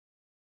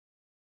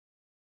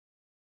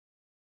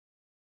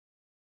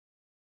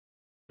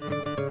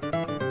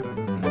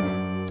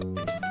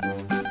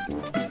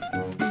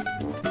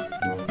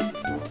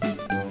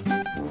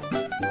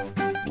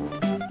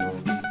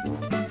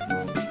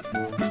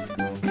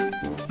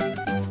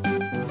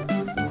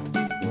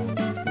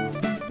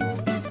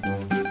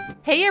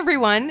Hey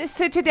everyone!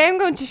 So today I'm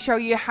going to show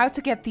you how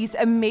to get these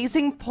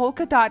amazing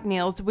polka dot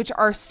nails, which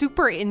are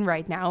super in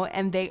right now,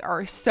 and they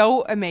are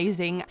so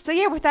amazing. So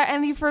yeah, without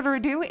any further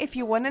ado, if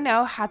you want to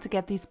know how to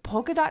get these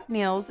polka dot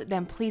nails,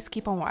 then please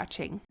keep on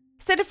watching.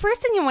 So the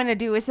first thing you want to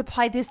do is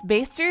apply this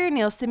base to your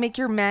nails to make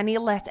your mani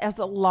last as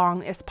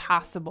long as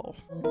possible.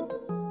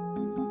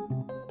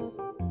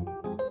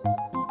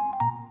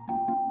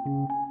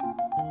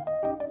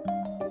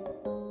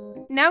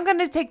 Now I'm going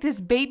to take this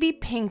baby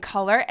pink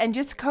color and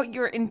just coat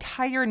your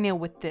entire nail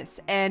with this,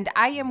 and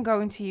I am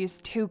going to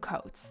use 2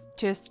 coats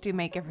just to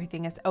make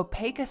everything as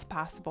opaque as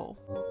possible.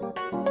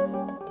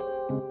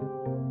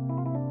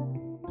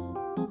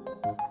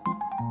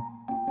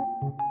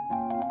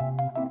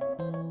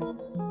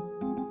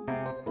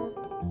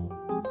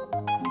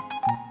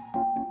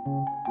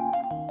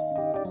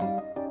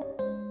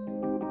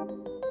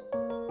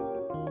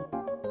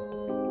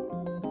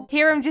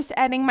 Here I'm just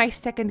adding my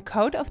second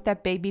coat of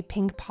that baby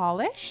pink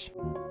polish.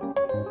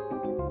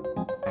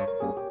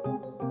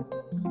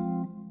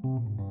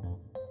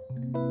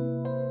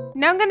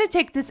 Now I'm going to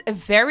take this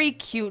very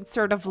cute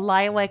sort of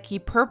lilac-y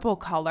purple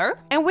color,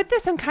 and with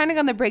this I'm kind of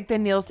going to break the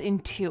nails in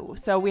 2.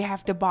 So we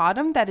have the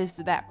bottom, that is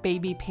that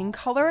baby pink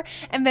color,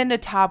 and then the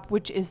top,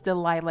 which is the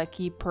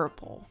lilac-y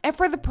purple. And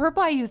for the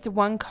purple I used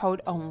 1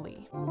 coat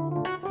only.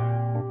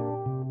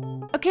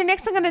 Okay,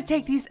 next I'm going to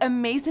take these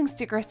amazing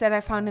stickers that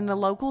I found in a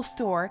local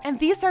store, and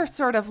these are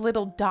sort of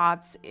little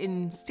dots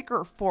in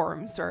sticker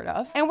form, sort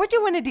of. And what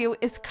you want to do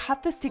is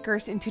cut the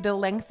stickers into the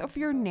length of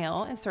your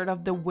nail and sort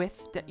of the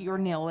width that your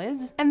nail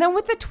is. And then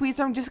with the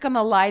tweezer, I'm just going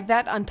to lie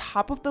that on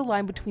top of the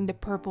line between the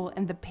purple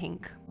and the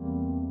pink.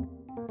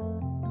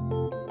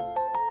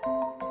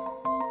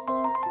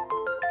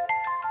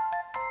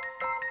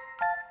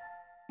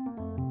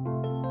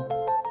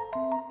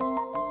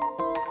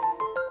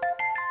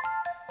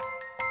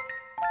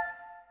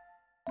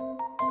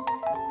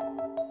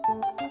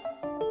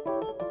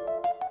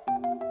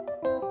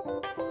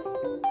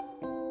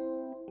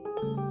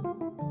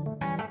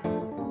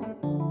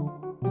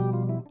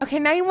 Okay,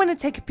 now you want to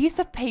take a piece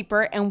of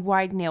paper and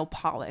white nail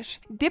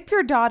polish. Dip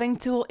your dotting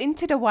tool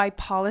into the white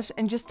polish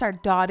and just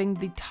start dotting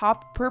the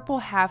top purple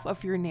half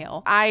of your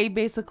nail. I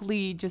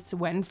basically just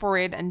went for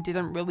it and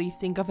didn't really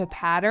think of a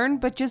pattern,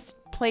 but just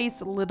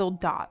place little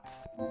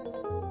dots.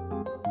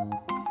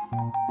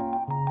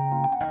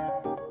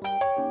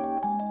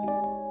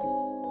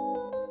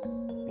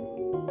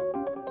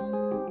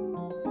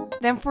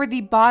 Then for the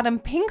bottom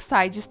pink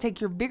side, just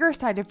take your bigger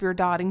side of your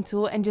dotting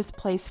tool and just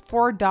place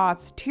 4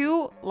 dots,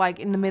 2 like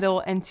in the middle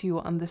and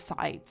 2 on the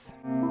sides.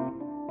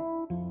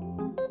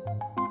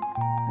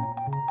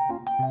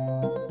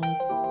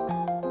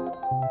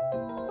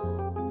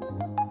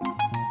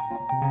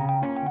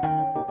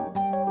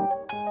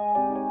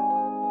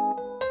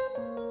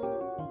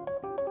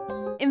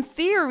 In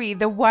theory,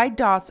 the white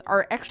dots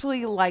are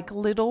actually like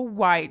little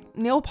white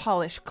nail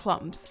polish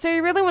clumps. So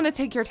you really want to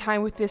take your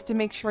time with this to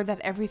make sure that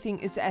everything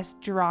is as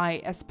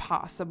dry as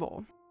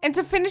possible. And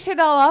to finish it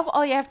all off,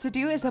 all you have to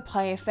do is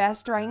apply a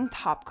fast drying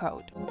top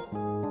coat.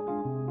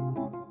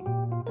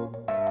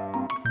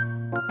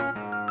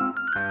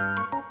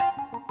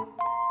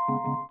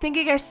 Thank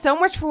you guys so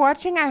much for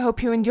watching. I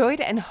hope you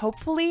enjoyed, and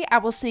hopefully I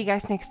will see you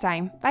guys next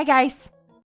time. Bye guys!